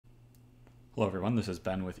Hello everyone, this is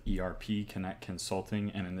Ben with ERP Connect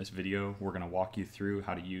Consulting, and in this video we're going to walk you through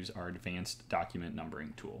how to use our advanced document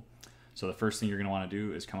numbering tool. So the first thing you're going to want to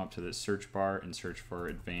do is come up to this search bar and search for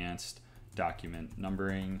advanced document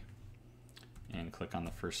numbering and click on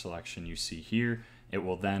the first selection you see here. It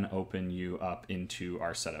will then open you up into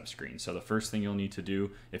our setup screen. So the first thing you'll need to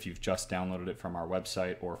do if you've just downloaded it from our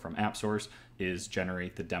website or from AppSource is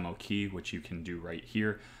generate the demo key, which you can do right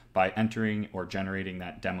here. By entering or generating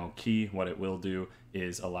that demo key, what it will do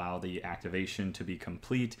is allow the activation to be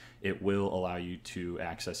complete. It will allow you to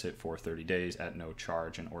access it for 30 days at no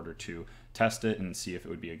charge in order to test it and see if it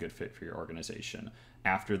would be a good fit for your organization.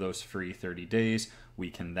 After those free 30 days, we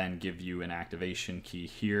can then give you an activation key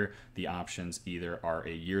here. The options either are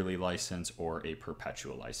a yearly license or a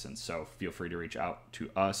perpetual license. So feel free to reach out to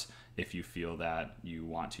us if you feel that you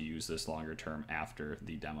want to use this longer term after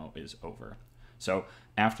the demo is over. So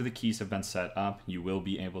after the keys have been set up, you will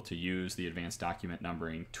be able to use the advanced document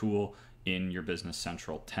numbering tool in your Business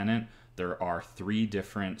Central tenant. There are 3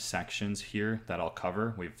 different sections here that I'll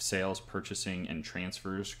cover. We have sales, purchasing, and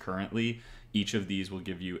transfers currently. Each of these will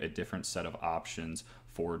give you a different set of options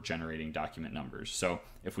for generating document numbers. So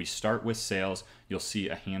if we start with sales, you'll see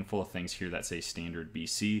a handful of things here that say standard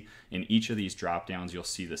BC. In each of these drop downs, you'll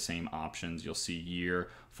see the same options. You'll see year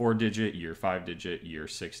 4-digit, year 5-digit, year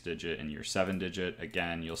 6-digit, and year 7-digit.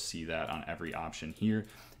 Again, you'll see that on every option here.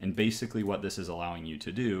 And basically what this is allowing you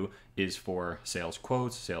to do is for sales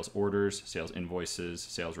quotes, sales orders, sales invoices,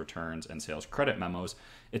 sales returns, and sales credit memos,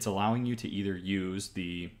 it's allowing you to either use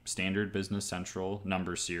the standard Business Central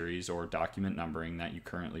number series or document numbering that you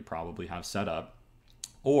currently probably have set up,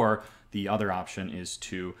 or the other option is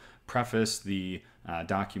to preface the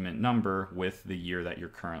document number with the year that you're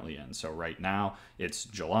currently in. So right now it's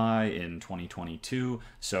July in 2022,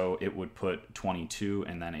 so it would put 22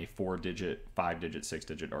 and then a 4-digit, 5-digit,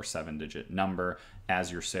 6-digit, or 7-digit number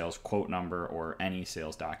as your sales quote number or any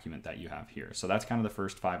sales document that you have here. So that's kind of the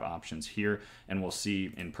first 5 options here, and we'll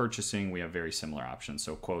see in purchasing we have very similar options.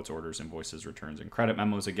 So quotes, orders, invoices, returns, and credit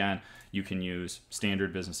memos. Again, you can use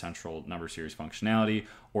standard Business Central number series functionality,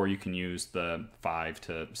 or you can use the 5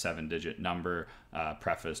 to 7-digit number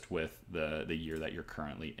prefaced with the year that you're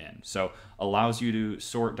currently in. So allows you to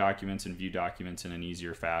sort documents and view documents in an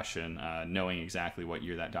easier fashion, knowing exactly what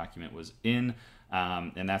year that document was in.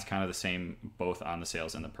 And that's kind of the same both on the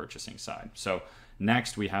sales and the purchasing side. So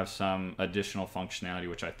next we have some additional functionality,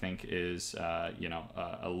 which I think is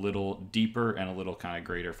a little deeper and a little kind of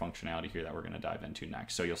greater functionality here that we're going to dive into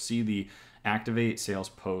next. So you'll see the activate sales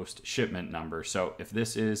post shipment number. So if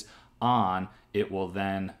this is on, it will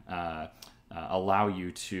then allow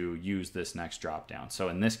you to use this next drop down. So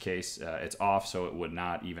in this case, it's off, so it would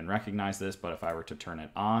not even recognize this. But if I were to turn it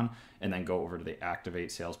on and then go over to the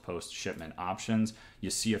activate sales post shipment options, you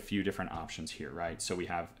see a few different options here, right? So we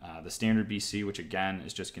have the standard BC, which again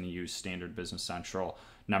is just going to use standard Business Central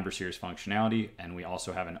number series functionality. And we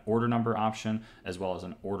also have an order number option as well as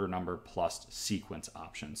an order number plus sequence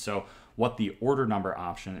option. So what the order number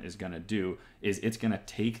option is going to do is it's going to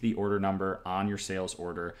take the order number on your sales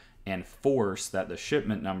order and force that the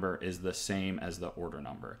shipment number is the same as the order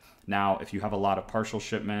number. Now, if you have a lot of partial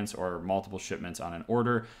shipments or multiple shipments on an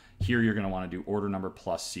order, here you're going to want to do order number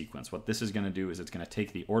plus sequence. What this is going to do is it's going to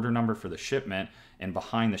take the order number for the shipment, and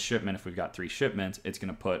behind the shipment, if we've got 3 shipments, it's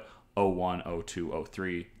going to put 01, 02,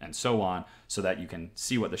 03, and so on, so that you can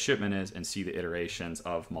see what the shipment is and see the iterations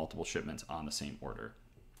of multiple shipments on the same order.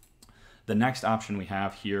 The next option we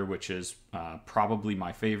have here, which is probably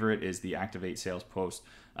my favorite, is the activate sales post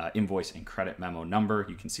invoice and credit memo number.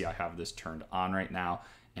 You can see I have this turned on right now,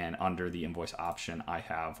 and under the invoice option I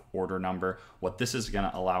have order number. What this is going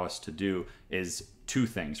to allow us to do is 2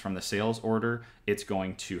 things. From the sales order, it's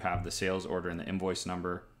going to have the sales order and the invoice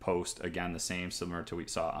number post, again the same, similar to what we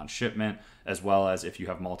saw on shipment, as well as if you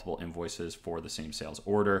have multiple invoices for the same sales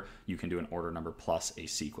order, you can do an order number plus a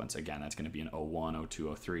sequence. Again, that's going to be an 01,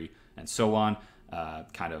 02, 03, and so on,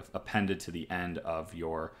 kind of appended to the end of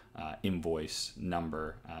your invoice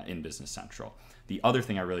number in Business Central. The other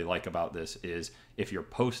thing I really like about this is if you're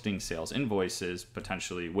posting sales invoices,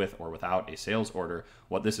 potentially with or without a sales order,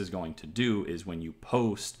 what this is going to do is when you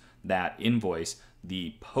post that invoice,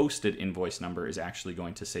 the posted invoice number is actually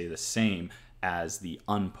going to say the same as the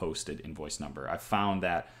unposted invoice number. I've found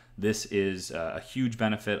that this is a huge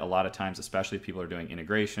benefit a lot of times, especially if people are doing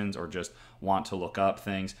integrations or just want to look up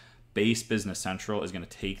things. Base Business Central is going to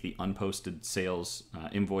take the unposted sales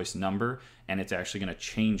invoice number, and it's actually going to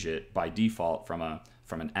change it by default from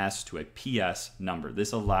an S to a PS number.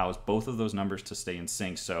 This allows both of those numbers to stay in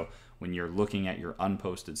sync. So when you're looking at your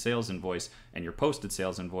unposted sales invoice and your posted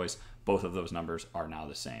sales invoice, both of those numbers are now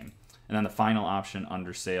the same. And then the final option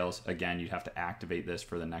under sales, again, you'd have to activate this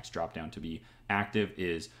for the next dropdown to be active,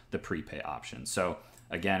 is the prepay option. So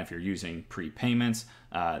again, if you're using prepayments,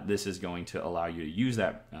 this is going to allow you to use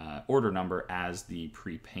that order number as the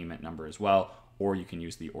prepayment number as well, or you can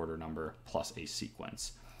use the order number plus a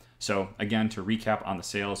sequence. So again, to recap on the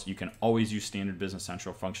sales, you can always use standard Business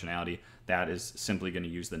Central functionality. That is simply going to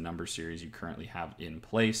use the number series you currently have in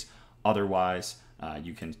place. Otherwise,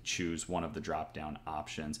 you can choose one of the drop-down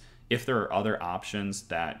options. If there are other options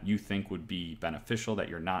that you think would be beneficial that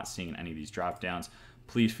you're not seeing in any of these drop-downs,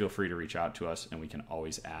 please feel free to reach out to us, and we can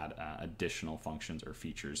always add additional functions or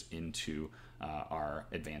features into our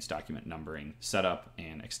advanced document numbering setup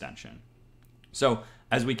and extension. So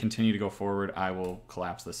as we continue to go forward, I will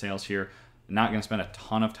collapse the sales here. Not going to spend a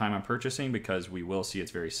ton of time on purchasing because we will see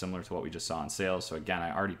it's very similar to what we just saw in sales. So again,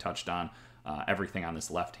 I already touched on everything on this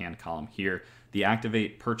left-hand column here. The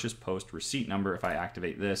activate purchase post receipt number, if I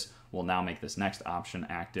activate this, will now make this next option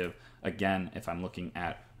active. Again, if I'm looking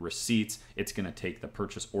at receipts, it's going to take the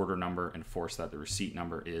purchase order number and force that the receipt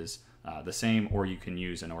number is the same, or you can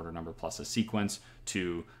use an order number plus a sequence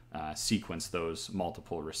to sequence those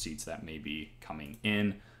multiple receipts that may be coming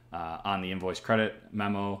in. On the invoice credit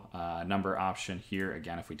memo number option here,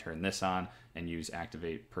 again, if we turn this on and use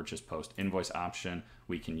activate purchase post invoice option,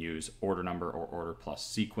 we can use order number or order plus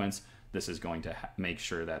sequence. This is going to make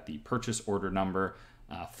sure that the purchase order number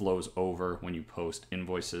flows over when you post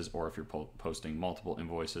invoices, or if you're posting multiple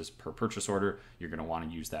invoices per purchase order, you're going to want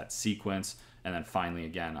to use that sequence. And then finally,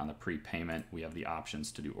 again, on the prepayment, we have the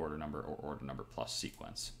options to do order number or order number plus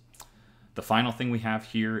sequence. The final thing we have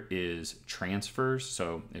here is transfers.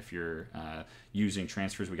 So if you're using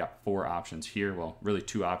transfers, we got 4 options here. Well, really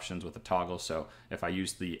 2 options with a toggle. So if I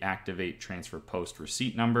use the activate transfer post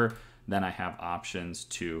receipt number, then I have options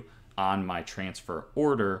to, on my transfer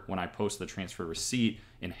order, when I post the transfer receipt,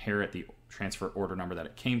 inherit the transfer order number that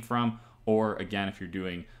it came from. Or again, if you're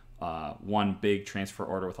doing one big transfer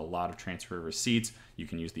order with a lot of transfer receipts, you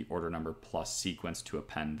can use the order number plus sequence to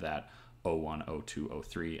append that 01, 02,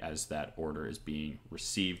 03 as that order is being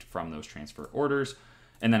received from those transfer orders.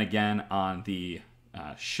 And then again, on the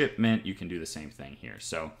shipment, you can do the same thing here.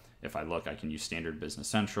 So if I look, I can use standard Business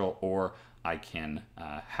Central, or I can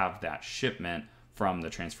have that shipment from the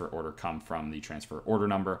transfer order come from the transfer order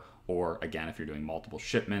number, or again, if you're doing multiple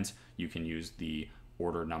shipments, you can use the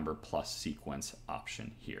order number plus sequence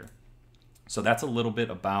option here. So that's a little bit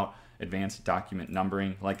about advanced document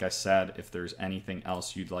numbering. Like I said, if there's anything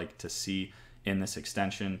else you'd like to see in this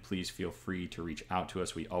extension, please feel free to reach out to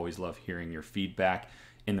us. We always love hearing your feedback.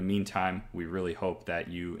 In the meantime, we really hope that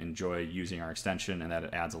you enjoy using our extension and that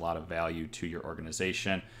it adds a lot of value to your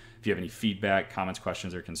organization. If you have any feedback, comments,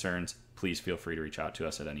 questions, or concerns, please feel free to reach out to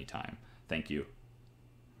us at any time. Thank you.